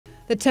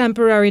The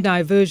temporary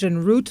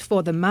diversion route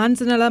for the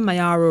Manzanilla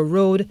Mayaro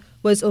Road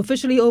was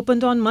officially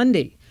opened on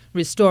Monday,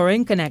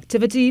 restoring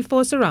connectivity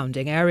for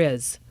surrounding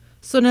areas.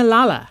 Sunil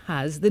Lalla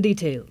has the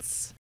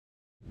details.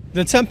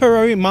 The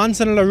temporary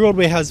Manzanilla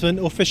roadway has been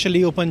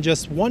officially opened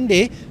just one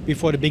day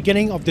before the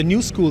beginning of the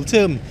new school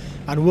term,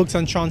 and Works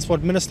and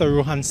Transport Minister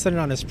Rohan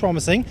Sinanan is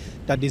promising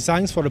that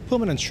designs for the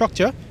permanent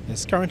structure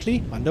is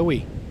currently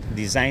underway.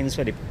 Designs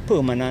for the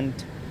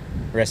permanent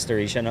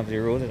restoration of the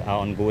road are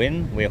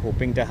ongoing. We're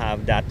hoping to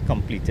have that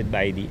completed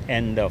by the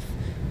end of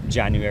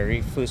January,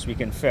 first week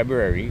in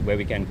February, where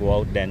we can go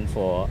out then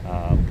for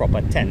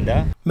proper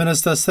tender.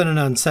 Minister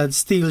Sinanan said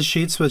steel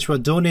sheets which were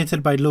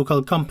donated by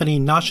local company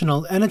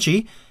National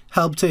Energy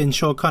helped to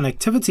ensure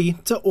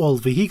connectivity to all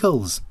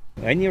vehicles.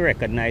 When you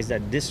recognize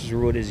that this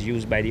road is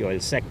used by the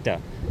oil sector,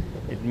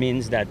 it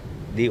means that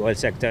the oil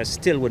sector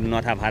still would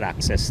not have had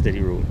access to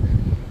the road.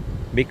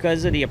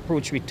 Because of the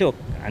approach we took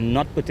and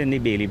not putting the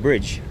Bailey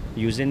Bridge,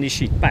 using the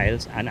sheet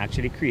piles and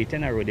actually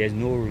creating a road, there's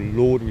no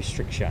load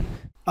restriction.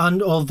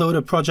 And although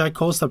the project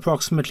cost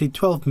approximately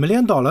 $12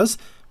 million,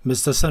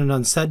 Mr.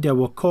 Sinanan said there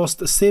were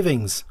cost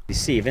savings. The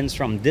savings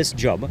from this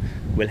job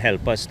will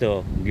help us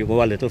to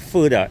go a little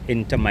further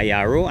into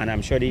Mayaro, and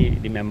I'm sure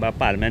the Member of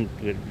Parliament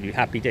will be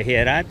happy to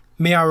hear that.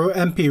 Mayaro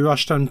MP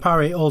Rushton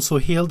Pare also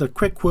hailed the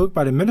quick work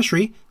by the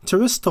ministry to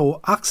restore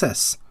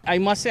access. I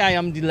must say I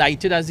am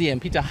delighted as the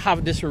MP to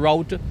have this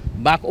route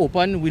back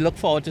open. We look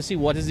forward to see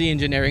what is the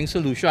engineering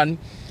solution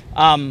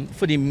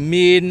for the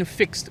main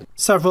fixed.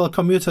 Several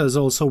commuters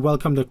also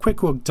welcomed the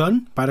quick work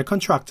done by the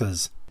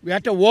contractors. We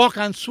had to walk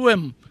and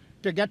swim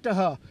to get to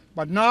her,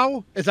 but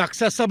now it's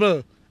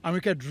accessible and we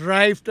can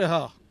drive to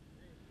her.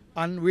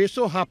 And we're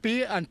so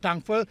happy and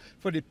thankful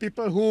for the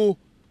people who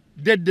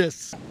did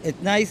this.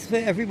 It's nice for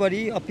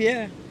everybody up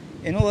here.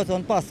 You know, it's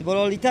impossible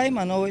all the time.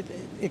 I know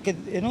it could,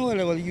 you know,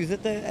 they will use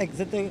it to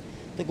exit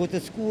to go to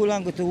school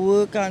and go to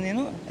work and, you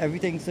know,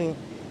 everything. So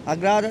I'm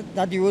glad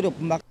that the road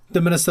opened back.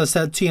 The minister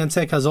said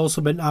TNTech has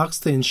also been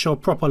asked to ensure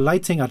proper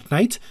lighting at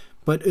night,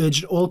 but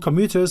urged all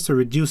commuters to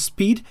reduce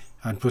speed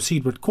and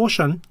proceed with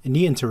caution in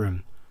the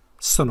interim.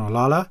 Sunil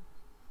Lalla,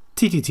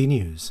 TTT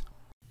News.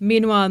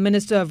 Meanwhile,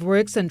 Minister of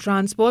Works and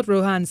Transport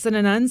Rohan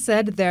Sinanan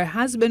said there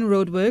has been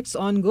roadworks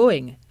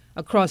ongoing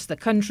across the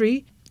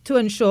country to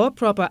ensure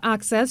proper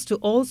access to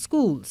all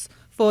schools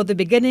for the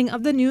beginning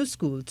of the new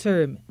school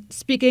term.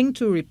 Speaking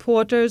to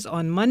reporters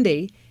on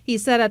Monday, he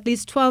said at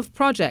least 12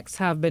 projects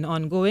have been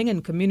ongoing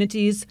in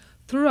communities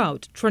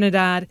throughout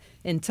Trinidad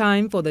in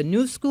time for the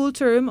new school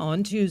term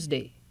on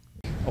Tuesday.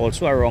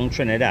 Also around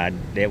Trinidad,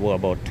 there were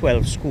about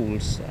 12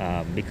 schools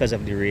because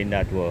of the rain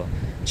that were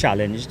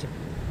challenged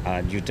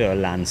due to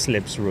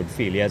landslips, road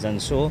failures,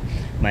 and so.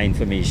 My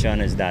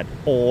information is that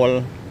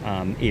all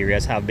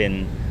areas have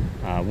been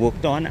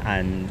worked on,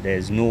 and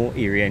there's no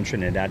area in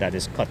Trinidad that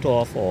is cut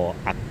off or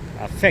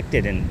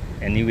affected in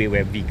any way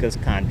where vehicles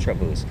can't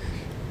traverse.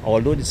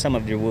 Although some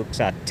of the works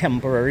are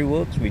temporary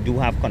works, we do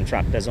have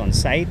contractors on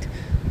site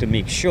to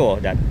make sure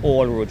that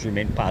all roads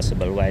remain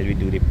passable while we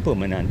do the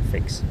permanent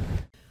fix.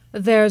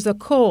 There's a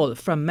call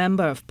from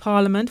Member of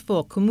Parliament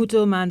for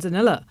Kumuto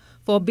Manzanilla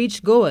for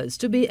beachgoers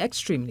to be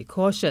extremely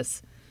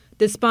cautious.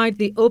 Despite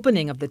the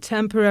opening of the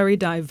temporary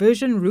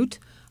diversion route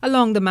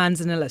along the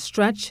Manzanilla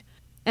stretch,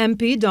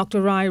 MP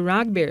Dr. Rai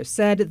Ragbir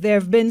said there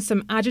have been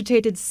some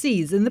agitated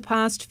seas in the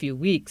past few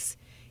weeks.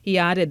 He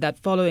added that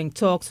following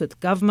talks with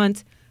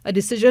government, a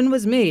decision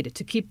was made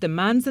to keep the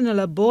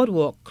Manzanilla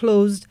boardwalk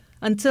closed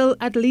until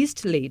at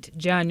least late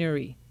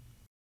January.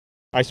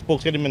 I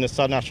spoke to the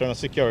Minister of National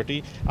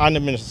Security and the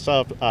Minister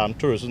of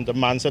Tourism. The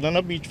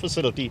Manzanilla Beach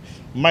facility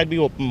might be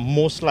open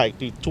most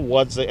likely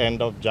towards the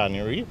end of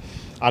January,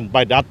 and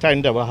by that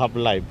time they will have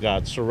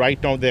lifeguards. So right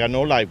now there are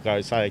no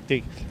lifeguards. I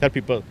tell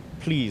people,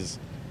 please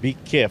be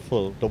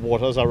careful. The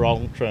waters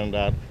around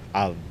Trinidad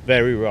are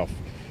very rough.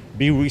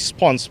 Be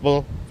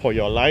responsible for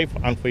your life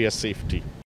and for your safety.